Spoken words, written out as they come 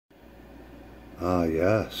Ah,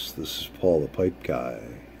 yes, this is Paul the Pipe Guy,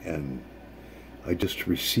 and I just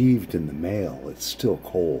received in the mail, it's still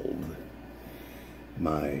cold,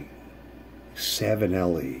 my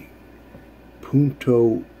Savinelli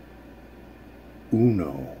Punto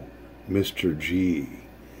Oro Mr G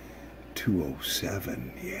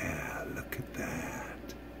 207. Yeah, look at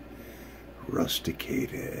that.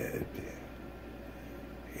 Rusticated.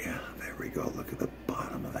 Yeah, there we go. Look at the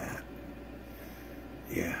bottom of that.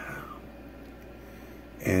 Yeah.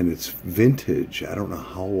 And it's vintage. I don't know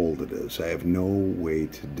how old it is. I have no way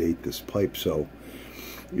to date this pipe. So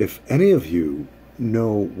if any of you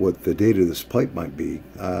know what the date of this pipe might be,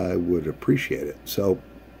 I would appreciate it. So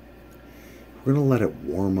we're going to let it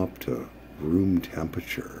warm up to room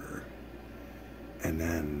temperature. And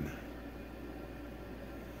then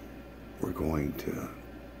we're going to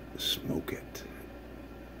smoke it.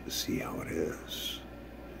 See how it is.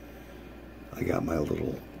 I got my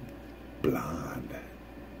little blonde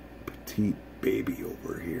petite baby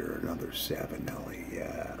over here, another Savinelli,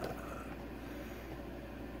 yeah.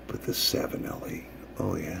 But the Savinelli,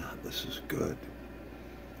 oh yeah, this is good.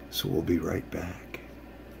 So we'll be right back.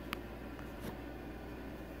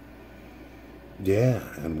 Yeah,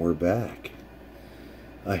 and we're back.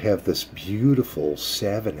 I have this beautiful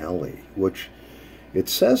Savinelli, which it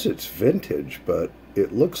says it's vintage, but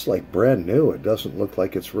it looks like brand new. It doesn't look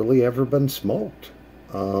like it's really ever been smoked.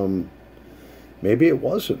 Maybe it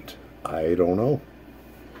wasn't. I don't know.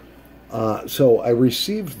 So I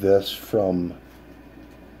received this from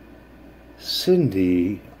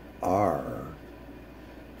Cindy R.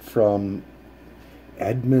 from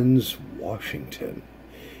Edmonds, Washington.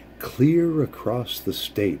 Clear across the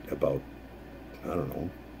state, about, I don't know,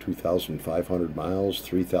 2,500 miles,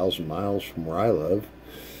 3,000 miles from where I live.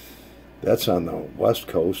 That's on the west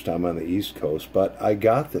coast. I'm on the east coast. But I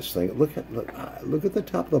got this thing. Look at the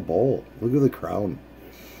top of the bowl. Look at the crown.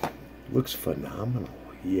 Looks phenomenal.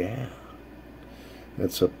 Yeah.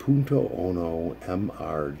 It's a Punto Oro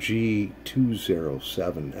Mr G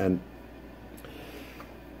 207, and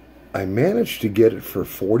I managed to get it for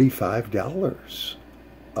 $45.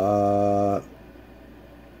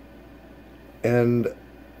 And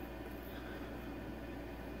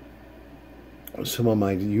some of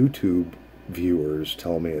my YouTube viewers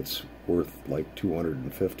tell me it's worth like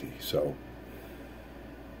 $250. So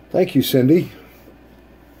thank you, Cindy.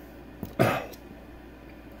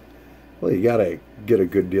 Well, you gotta get a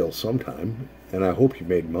good deal sometime, and I hope you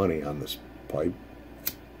made money on this pipe.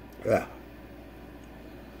 Yeah.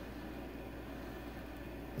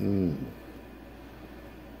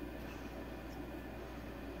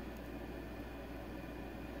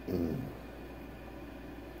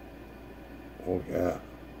 Oh, yeah.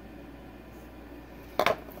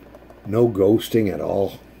 No ghosting at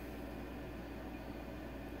all.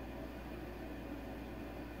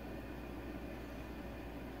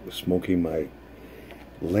 Smoking my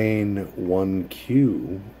Lane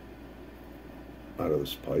 1Q out of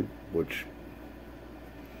this pipe, which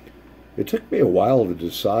it took me a while to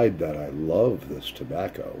decide that I love this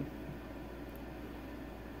tobacco.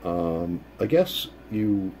 I guess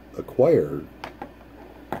you acquire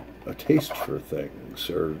a taste for things,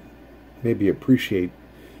 or maybe appreciate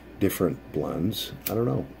different blends. I don't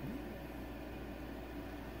know.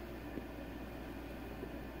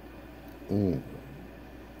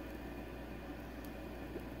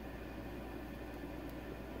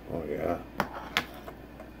 Oh yeah.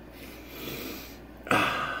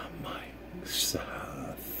 My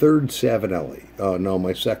third Savinelli. Oh no,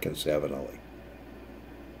 my second Savinelli.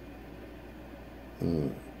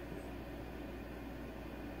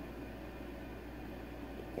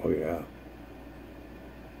 Oh yeah.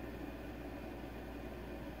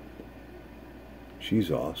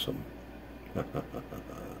 She's awesome.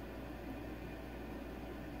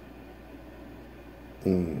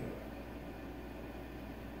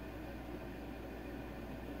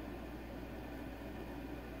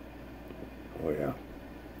 Oh yeah.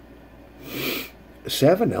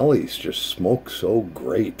 Savinellis just smoke so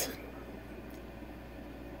great.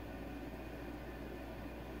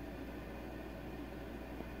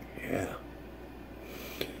 Yeah.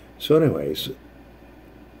 So anyways,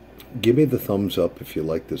 give me the thumbs up if you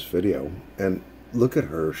like this video. And look at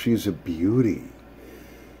her. She's a beauty.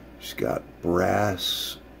 She's got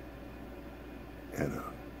brass and a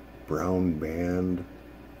brown band.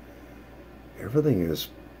 Everything is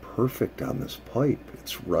perfect on this pipe.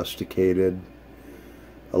 It's rusticated.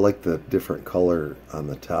 I like the different color on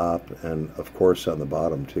the top and of course on the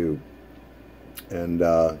bottom too. And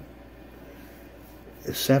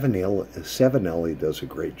Savinelli does a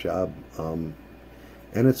great job. And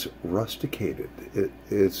it's rusticated.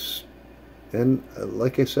 And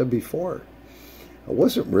like I said before, I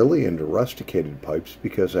wasn't really into rusticated pipes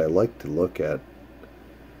because I like to look at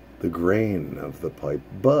the grain of the pipe,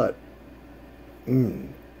 but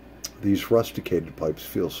these rusticated pipes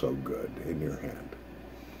feel so good in your hand.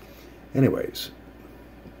 Anyways,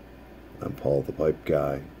 I'm Paul the Pipe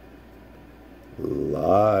Guy,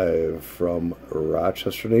 live from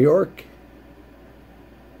Rochester, New York.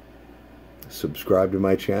 Subscribe to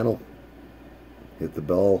my channel. Hit the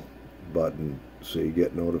bell button so you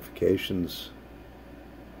get notifications.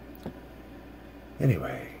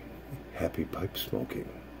 Anyway, happy pipe smoking,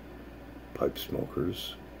 pipe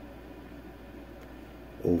smokers.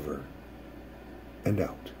 Over and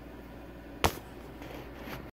out.